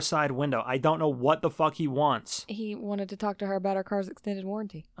driver's side window. I don't know what the fuck he wants. He wanted to talk to her about her car's extended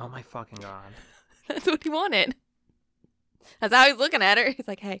warranty. Oh my fucking god. That's what he wanted. That's how he's looking at her. He's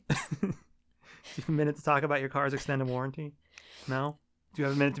like, hey. Do you have a minute to talk about your car's extended warranty? No? Do you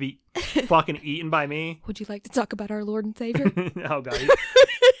have a minute to be fucking eaten by me? Would you like to talk about our Lord and Savior? Oh god.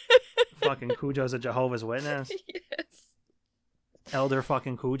 Fucking Cujo's a Jehovah's Witness. Yes. Elder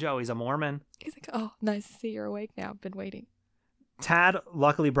fucking Cujo. He's a Mormon. He's like, oh, nice to see you're awake now. I've been waiting. Tad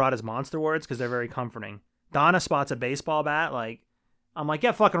luckily brought his monster words because they're very comforting. Donna spots a baseball bat. Like, I'm like,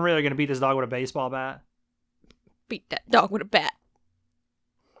 yeah, fucking really, you're gonna beat this dog with a baseball bat? Beat that dog with a bat.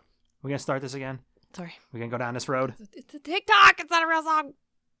 We gonna start this again? Sorry. We gonna go down this road? It's a TikTok. It's not a real song.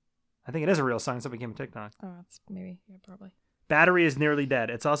 I think it is a real song, so it became a TikTok. Oh, it's maybe. Yeah, probably. Battery is nearly dead.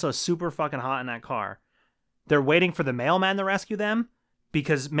 It's also super fucking hot in that car. They're waiting for the mailman to rescue them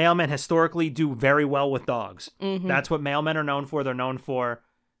because mailmen historically do very well with dogs. Mm-hmm. That's what mailmen are known for. They're known for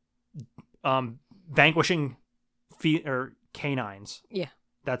vanquishing canines. Yeah.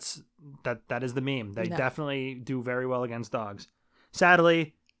 That is the meme. They No. definitely do very well against dogs.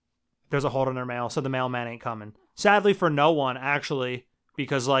 Sadly, there's a hold on their mail, so the mailman ain't coming. Sadly for no one, actually,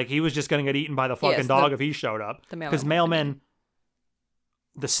 because like he was just gonna get eaten by the fucking Yes, dog if he showed up. the mailman Because was gonna mailmen,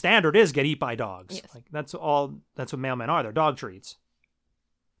 the standard is get eat by dogs. Yes. Like that's what mailmen are. They're dog treats.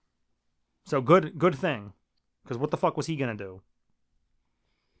 So good thing. Because what the fuck was he gonna do?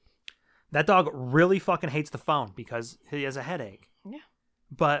 That dog really fucking hates the phone because he has a headache. Yeah.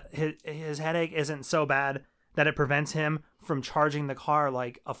 But his headache isn't so bad that it prevents him from charging the car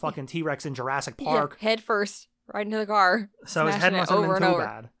like a fucking T-Rex in Jurassic Park. Yeah, head first, right into the car. So his head smashing it must have been over and too over.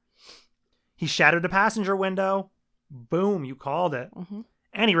 bad. He shattered the passenger window. Boom, you called it. Mm-hmm.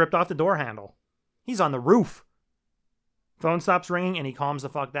 And he ripped off the door handle. He's on the roof. Phone stops ringing and he calms the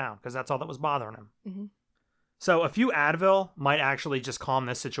fuck down because that's all that was bothering him. Mm-hmm. So a few Advil might actually just calm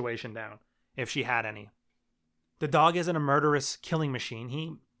this situation down if she had any. The dog isn't a murderous killing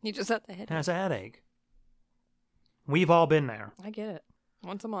machine. He just had the head. has a headache. We've all been there. I get it.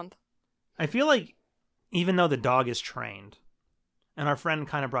 Once a month. I feel like even though the dog is trained, and our friend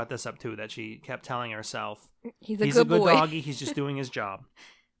kind of brought this up too, that she kept telling herself, He's a he's good a good boy. doggy, he's just doing his job.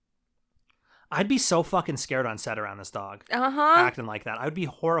 I'd be so fucking scared on set around this dog. Uh-huh. Acting like that. I would be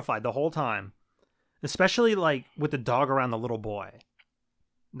horrified the whole time. Especially like with the dog around the little boy.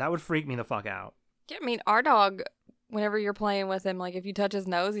 That would freak me the fuck out. Yeah, I mean, our dog, whenever you're playing with him, like if you touch his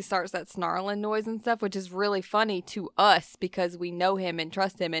nose, he starts that snarling noise and stuff, which is really funny to us because we know him and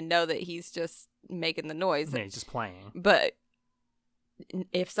trust him and know that he's just making the noise. Yeah, he's just playing. But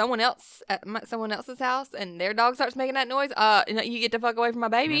if someone else at someone else's house and their dog starts making that noise, you get the fuck away from my Yeah,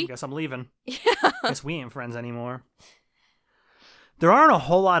 baby. guess I'm leaving. Yeah. Guess we ain't friends anymore. There aren't a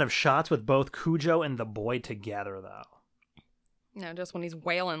whole lot of shots with both Cujo and the boy together, though. No, just when he's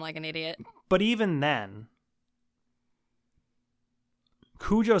wailing like an idiot. But even then,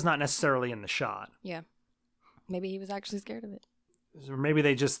 Cujo's not necessarily in the shot. Yeah. Maybe he was actually scared of it. Or maybe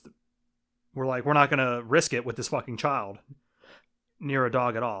they just were like, we're not going to risk it with this fucking child near a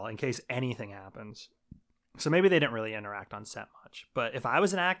dog at all in case anything happens. So maybe they didn't really interact on set much. But if I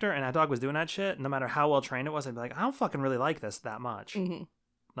was an actor and that dog was doing that shit, no matter how well trained it was, I'd be like, I don't fucking really like this that much. Mm-hmm.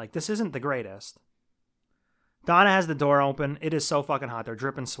 Like, this isn't the greatest. Donna has the door open. It is so fucking hot. They're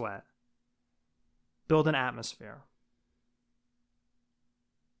dripping sweat. Build an atmosphere.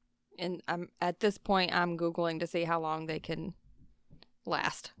 And at this point, I'm Googling to see how long they can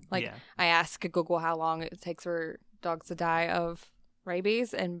last. Like, Yeah. I ask Google how long it takes for dogs to die of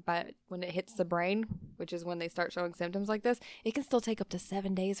rabies, and when it hits the brain, which is when they start showing symptoms like this, it can still take up to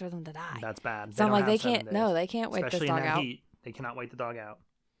 7 days for them to die. That's bad. So I'm don't like, have they 7 can't. days. No, they can't wait Especially this dog in that out. heat. They cannot wait the dog out.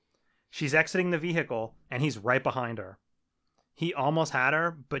 She's exiting the vehicle, and he's right behind her. He almost had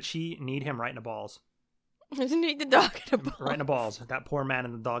her, but she kneed him right in the balls. You need the dog in a ball. Right in the balls. That poor man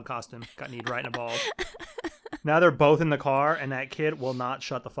in the dog costume got kneed right in the balls. Now they're both in the car, and that kid will not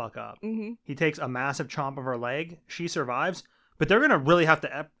shut the fuck up. Mm-hmm. He takes a massive chomp of her leg. She survives, but they're going to really have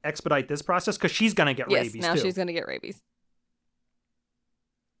to expedite this process because she's going to get Yes, rabies now too. she's gonna get rabies.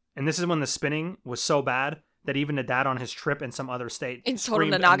 And this is when the spinning was so bad that even the dad on his trip in some other state And told him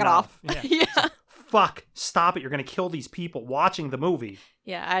to screamed knock enough. it off. Yeah. Yeah. Fuck, stop it. You're going to kill these people watching the movie.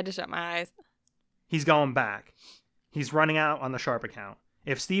 Yeah, I had to shut my eyes. He's going back. He's running out on the Sharp account.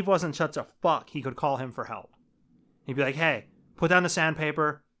 If Steve wasn't shut to fuck, he could call him for help. He'd be like, hey, put down the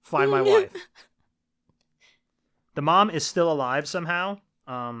sandpaper, find my wife. The mom is still alive somehow.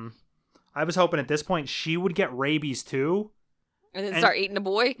 I was hoping at this point she would get rabies too. And then And- start eating the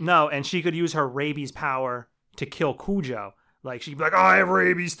boy. No, and she could use her rabies power to kill Cujo. Like, she'd be like, oh, I have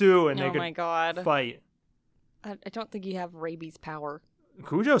rabies too. And they Oh could my god. fight. I don't think you have rabies power.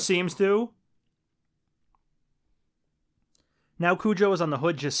 Cujo seems to. Now Cujo is on the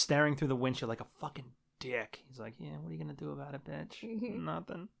hood just staring through the windshield like a fucking dick. He's like, yeah, what are you going to do about it, bitch?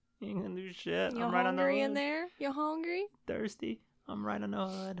 Nothing. You ain't going to do shit. You I'm right on the hood. hungry in there? You hungry? Thirsty. I'm right on the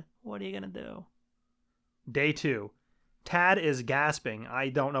hood. What are you going to do? Day 2. Tad is gasping. I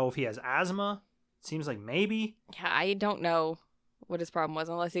don't know if he has asthma. Seems like maybe. Yeah, I don't know what his problem was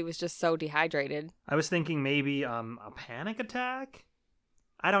unless he was just so dehydrated. I was thinking maybe a panic attack.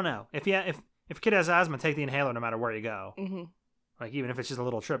 I don't know. If a kid has asthma, take the inhaler no matter where you go. Mm-hmm. Like even if it's just a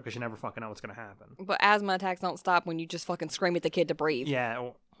little trip, because you never fucking know what's gonna happen. But asthma attacks don't stop when you just fucking scream at the kid to breathe. Yeah.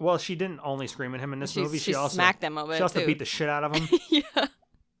 Well, she didn't only scream at him in this movie. She also smacked him a bit, She also too. beat the shit out of him. Yeah.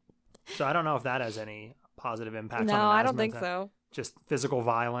 So I don't know if that has any positive impact. No, on an I don't asthma think attack. so. Just physical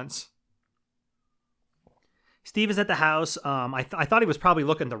violence. Steve is at the house. I thought he was probably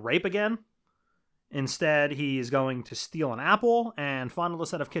looking to rape again. Instead, he's going to steal an apple and fondle a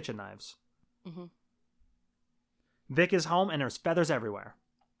set of kitchen knives. Mm-hmm. Vic is home and there's feathers everywhere.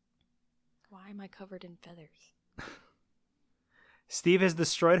 Why am I covered in feathers? Steve has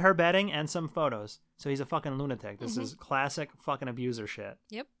destroyed her bedding and some photos. So he's a fucking lunatic. This Mm-hmm. is classic fucking abuser shit.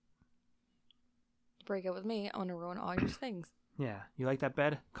 Yep. Break up with me, I want to ruin all your things. Yeah. You like that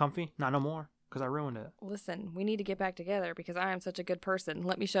bed? Comfy? Not no more. Because I ruined it. Listen, we need to get back together because I am such a good person.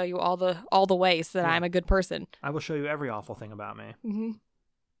 Let me show you all the ways that Yeah. I'm a good person. I will show you every awful thing about me. Mm-hmm.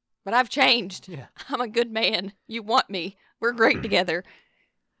 But I've changed. Yeah. I'm a good man. You want me. We're great together.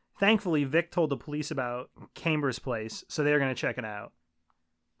 Thankfully, Vic told the police about Camber's place, so they're going to check it out.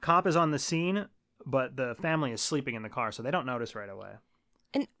 Cop is on the scene, but the family is sleeping in the car, so they don't notice right away.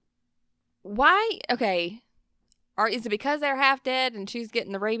 And why? Okay. Is it because they're half dead and she's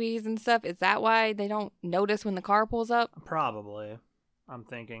getting the rabies and stuff? Is that why they don't notice when the car pulls up? Probably. I'm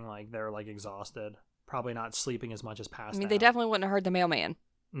thinking like they're like exhausted. Probably not sleeping as much as passed I mean, out. they definitely wouldn't have heard the mailman.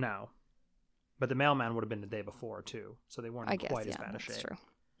 No. But the mailman would have been the day before, too, so they weren't I in guess, quite yeah, as bad a that's shape. true.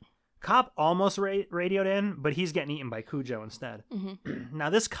 Cop almost radioed in, but he's getting eaten by Cujo instead. Mm-hmm.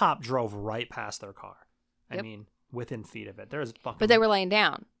 Now, this cop drove right past their car. I Yep. mean, within feet of it. There's fucking... But they were laying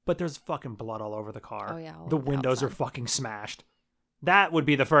down. But there's fucking blood all over the car. Oh, yeah, all The over the windows are outside. fucking smashed. That would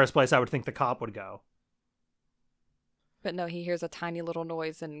be the first place I would think the cop would go. But no, he hears a tiny little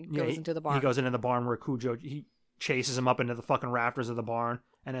noise and Yeah, goes into the barn. He goes into the barn where Cujo... He chases him up into the fucking rafters of the barn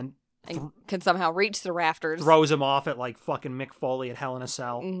and then and can somehow reach the rafters. throws him off at like fucking Mick Foley at Hell in a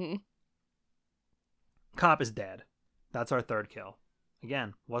Cell. Mm-hmm. Cop is dead. That's our third kill.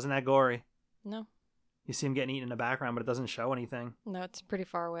 Again, wasn't that gory. No, You see him getting eaten in the background, but it doesn't show anything. no, it's pretty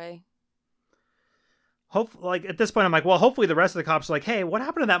far away. Like at this point, I'm like, well, hopefully the rest of the cops are like, hey, what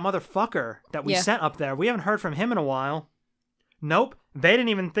happened to that motherfucker that we Yeah. sent up there? We haven't heard from him in a while. Nope, they didn't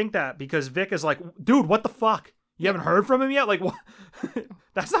even think that because Vic is like, dude, what the fuck? You haven't heard from him yet? Like, what?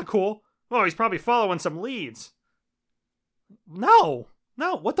 That's not cool. Oh, he's probably following some leads. No,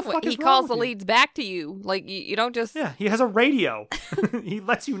 what the fuck is He wrong calls with the you? leads back to you. Like, you don't just... Yeah, he has a radio. He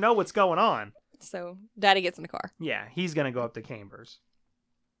lets you know what's going on. So, Daddy gets in the car. Yeah, he's going to go up to Chambers.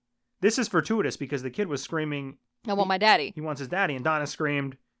 This is fortuitous because the kid was screaming I want my daddy. he wants his daddy, and Donna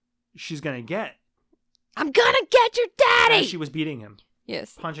screamed she's going to get I'm gonna get your daddy! as she was beating him,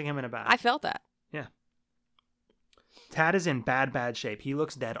 Yes. punching him in the back. I felt that. Yeah. Tad is in bad shape. He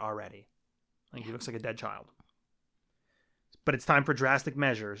looks dead already. Like he looks like a dead child. But it's time for drastic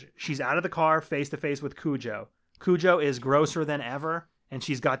measures. She's out of the car, face to face with Cujo. Cujo is grosser than ever, and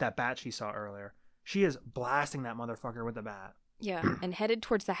she's got that bat she saw earlier. She is blasting that motherfucker with the bat. Yeah, and headed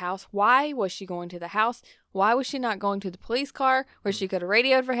towards the house. Why was she going to the house? Why was she not going to the police car where she could have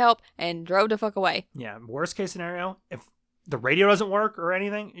radioed for help and drove the fuck away? Yeah, worst case scenario, if the radio doesn't work or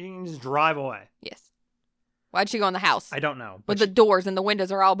anything, you can just drive away. Yes. Why'd she go in the house? I don't know. But the doors and the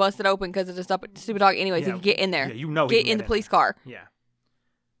windows are all busted open because of the stupid dog. Anyways, Yeah, he could get in there. yeah, you know he Get can in get the police there. car.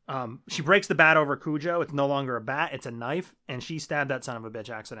 Yeah. She breaks the bat over Cujo. It's no longer a bat, it's a knife, and she stabbed that son of a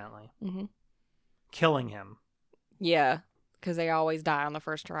bitch accidentally, Mm-hmm. killing him. Yeah, because they always die on the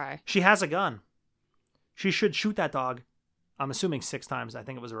first try. She has a gun. She should shoot that dog. I'm assuming 6 times. I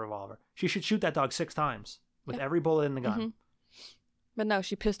think it was a revolver. She should shoot that dog 6 times with Yeah. every bullet in the gun. Mhm. But no,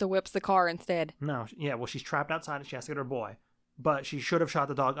 she pistol whips the car instead. No, yeah, well, she's trapped outside and she has to get her boy. But she should have shot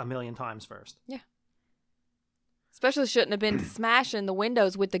the dog 1,000,000 times first. Especially shouldn't have been smashing the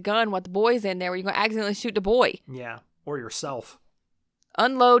windows with the gun while the boy's in there where you're going to accidentally shoot the boy. Yeah, or yourself.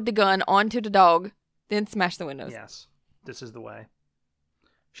 Unload the gun onto the dog, then smash the windows. Yes, this is the way.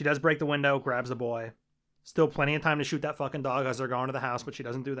 She does break the window, grabs the boy. Still plenty of time to shoot that fucking dog as they're going to the house, but she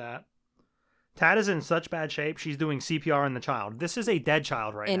doesn't do that. Tad is in such bad shape, she's doing CPR on the child. This is a dead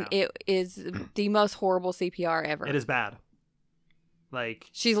child right And now. it is the most horrible CPR ever. It is bad. Like,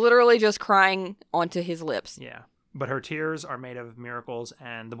 She's literally just crying onto his lips. yeah. But her tears are made of miracles,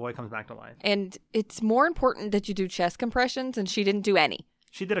 and the boy comes back to life. And it's more important that you do chest compressions, and she didn't do any.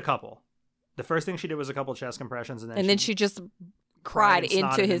 She did a couple. The first thing she did was a couple chest compressions, and And then she just cried and into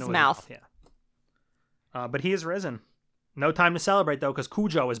snotted his mouth. Yeah. But he has risen. No time to celebrate, though, because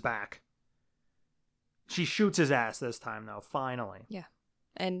Cujo is back. She shoots his ass this time, though, finally. Yeah.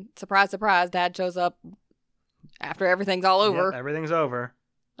 And surprise, surprise, Dad shows up after everything's all over. Yep, everything's over.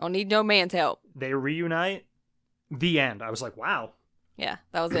 Don't need no man's help. They reunite. The end. I was like, wow. Yeah,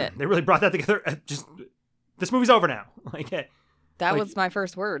 that was it. They really brought that together. Just, this movie's over now. Like, That Like- was my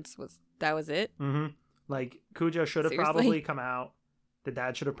first words. That was it? mm-hmm. Like, Cujo should have Seriously? probably come out. The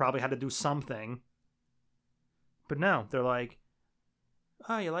dad should have probably had to do something. But no, they're like,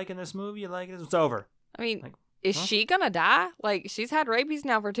 oh, you liking this movie? You like it? It's over. I mean, Like, is huh? she gonna die? Like, she's had rabies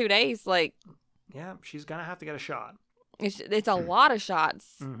now for 2 days. Like, Yeah, she's gonna have to get a shot. it's a lot of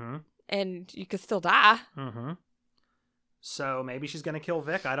shots, Mm-hmm. and you could still die. Mm-hmm. So maybe she's gonna kill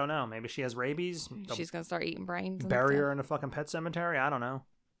Vic. I don't know. Maybe she has rabies. They'll She's gonna start eating brains. And bury stuff. her in a fucking pet cemetery. I don't know.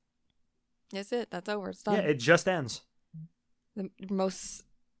 That's it. That's over. It's done. Yeah, it just ends. The most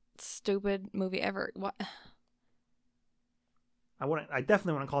stupid movie ever. What? I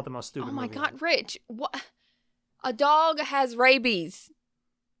definitely wouldn't call it the most stupid. Oh my movie God, Rich! What? A dog has rabies.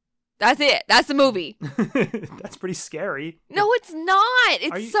 That's it. That's the movie. ever. That's pretty scary. No, it's not.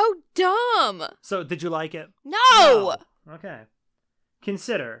 Are It's you- so dumb. So, did you like it? No. Okay.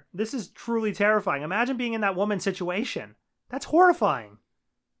 Consider, this is truly terrifying. Imagine being in that woman's situation. That's horrifying.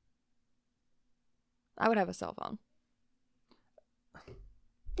 I would have a cell phone.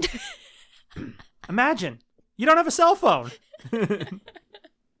 Imagine. You don't have a cell phone. I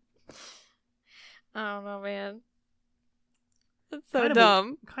don't know, man. That's so Kind of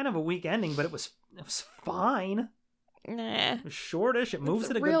dumb. Kind of a weak ending, but it was fine. Nah. It was shortish. It moves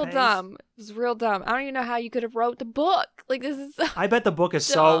It's at a real good pace. dumb. It was real dumb. I don't even know how you could have wrote the book. Like, this is so I bet the book is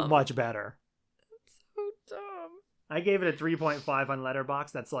so Dumb. much better. dumb. I gave it a 3.5 on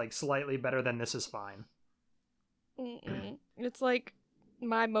Letterboxd. That's like slightly better than This Is Fine. Mm-mm. It's like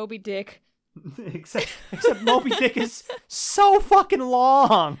my Moby Dick. except Moby Dick is so fucking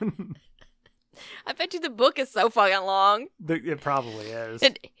long. I bet you the book is so fucking long. It probably is.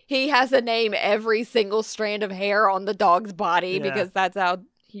 And he has to name every single strand of hair on the dog's body Yeah. because that's how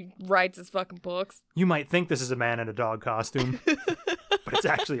he writes his fucking books. You might think this is a man in a dog costume, but it's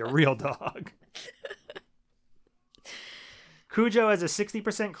actually a real dog. Cujo has a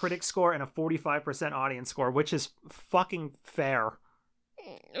 60% critic score and a 45% audience score, which is fucking fair.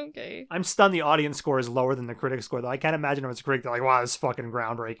 Okay. I'm stunned the audience score is lower than the critic score, though. I can't imagine if it's a critic, they're like, wow, this is fucking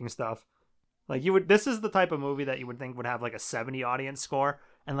groundbreaking stuff. Like, this is the type of movie that you would think would have like a 70 audience score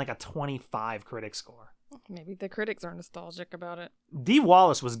and like a 25 critic score. Maybe the critics are nostalgic about it. Dee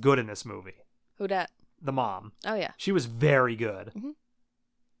Wallace was good in this movie. Who dat? The mom. Oh, yeah. She was very good. Mhm.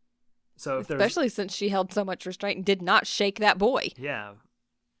 So if there's Especially since she held so much restraint and did not shake that boy. yeah,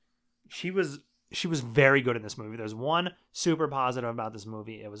 she was very good in this movie. There's one super positive about this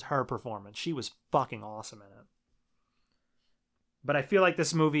movie. It was her performance. She was fucking awesome in it. But I feel like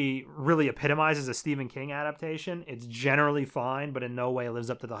this movie really epitomizes a Stephen King adaptation. It's generally fine, but in no way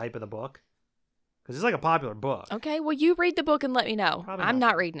lives up to the hype of the book. Because it's like a popular book. Okay, well, you read the book and let me know. Probably I'm not.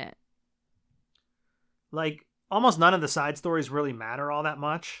 not reading it. Like, almost none of the side stories really matter all that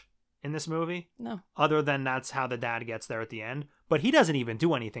much in this movie. No. Other than that's how the dad gets there at the end. But he doesn't even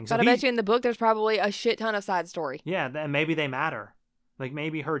do anything. So But I bet you in the book there's probably a shit ton of side story. yeah, then maybe they matter. Like,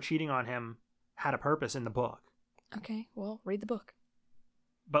 maybe her cheating on him had a purpose in the book. Okay, well, read the book.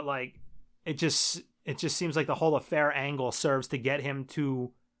 But like it just seems like the whole affair angle serves to get him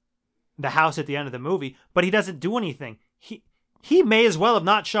to the house at the end of the movie, but he doesn't do anything. He may as well have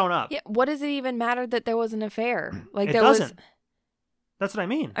not shown up. Yeah, what does it even matter that there was an affair? Like It there doesn't. was That's what I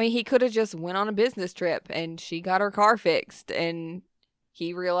mean. I mean, he could have just went on a business trip and she got her car fixed and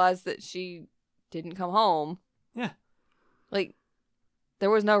he realized that she didn't come home. Yeah. Like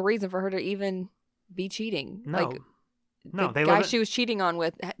there was no reason for her to even be cheating. No. Like No, the they guy live she was cheating on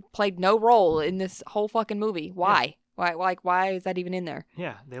with played no role in this whole fucking movie. Why? Why is that even in there?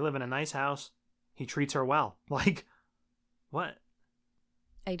 Yeah, they live in a nice house. He treats her well. Like, what?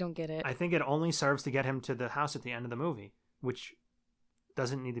 I don't get it. I think it only serves to get him to the house at the end of the movie, which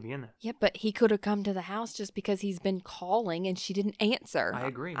doesn't need to be in there. Yeah, but he could have come to the house just because he's been calling and she didn't answer. I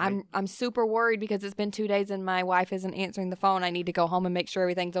agree. I'm super worried because it's been 2 days and my wife isn't answering the phone. I need to go home and make sure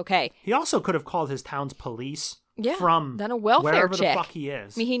everything's okay. He also could have called his town's police Yeah, from done a welfare wherever check. the fuck he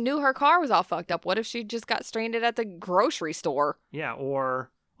is. I mean, he knew her car was all fucked up. What if she just got stranded at the grocery store? Yeah,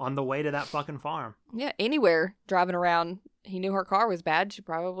 or on the way to that fucking farm. Yeah, anywhere driving around. He knew her car was bad.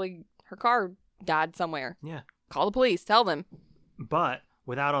 Her car died somewhere. Yeah. Call the police. Tell them. But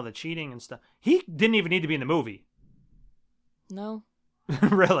without all the cheating and stuff, he didn't even need to be in the movie. No,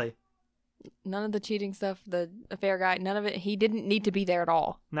 Really. none of the cheating stuff, the affair guy, none of it. He didn't need to be there at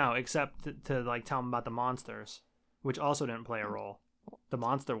all. No, except to like tell him about the monsters, which also didn't play a role. The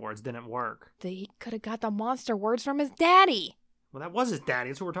monster words didn't work. He could have got the monster words from his daddy. Well, that was his daddy.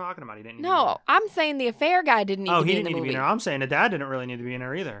 That's what we're talking about. He didn't need to be No, there. I'm saying the affair guy didn't need to He be in didn't the need to be movie. in there. I'm saying the dad didn't really need to be in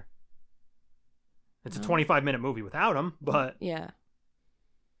there either. It's a 25-minute movie without him, but Yeah.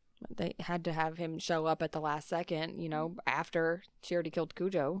 They had to have him show up at the last second, after she already killed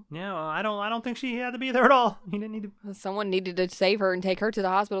Cujo. yeah, well, I don't think she had to be there at all. He didn't need to. Someone needed to save her and take her to the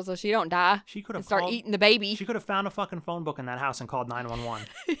hospital so she don't die She could and have start called, eating the baby. She could have found a fucking phone book in that house and called 911.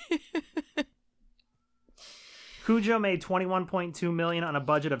 Cujo made $21.2 million on a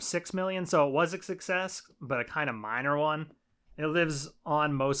budget of $6 million, so it was a success, but a kind of minor one. It lives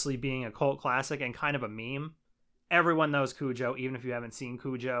on mostly being a cult classic and kind of a meme. Everyone knows Cujo, even if you haven't seen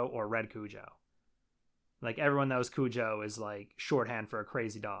Cujo or read Cujo. Like, everyone knows Cujo is like shorthand for a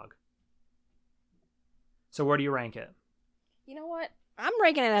crazy dog. So where do you rank it? You know what? I'm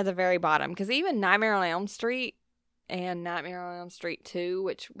ranking it at the very bottom because even Nightmare on Elm Street and Nightmare on Elm Street 2,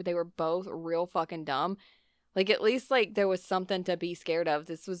 which they were both real fucking dumb, like at least like there was something to be scared of.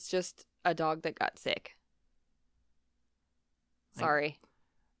 This was just a dog that got sick. Sorry.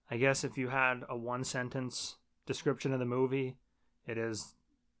 I guess if you had a one-sentence description of the movie, it is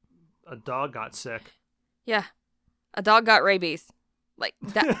a dog got sick. Yeah. A dog got rabies. Like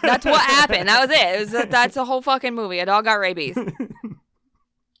that's what happened. That was it. That's the whole fucking movie. A dog got rabies.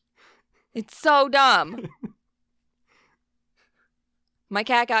 It's so dumb. My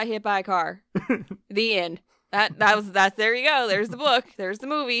cat got hit by a car. The end. That's there you go. There's the book. There's the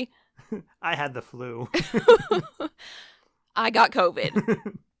movie. I had the flu. I got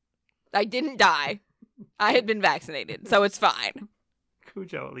COVID. I didn't die. I had been vaccinated, so it's fine.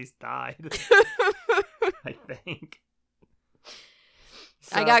 Cujo at least died. I think.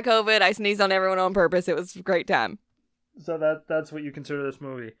 I got COVID. I sneezed on everyone on purpose. It was a great time. So that's what you consider this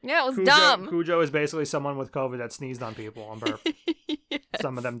movie. Yeah, it was Cujo, dumb. Cujo is basically someone with COVID that sneezed on people on purpose. Yes.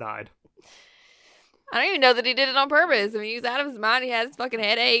 Some of them died. I don't even know that he did it on purpose. I mean, he was out of his mind. He had his fucking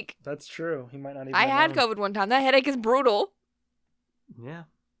headache. That's true. He might not even I had known. COVID one time. That headache is brutal. Yeah.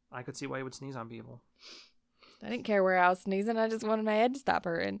 I could see why he would sneeze on people. I didn't care where I was sneezing. I just wanted my head to stop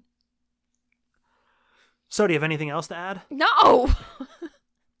hurting. So do you have anything else to add? No!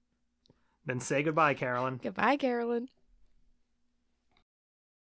 Then say goodbye, Carolyn. Goodbye, Carolyn.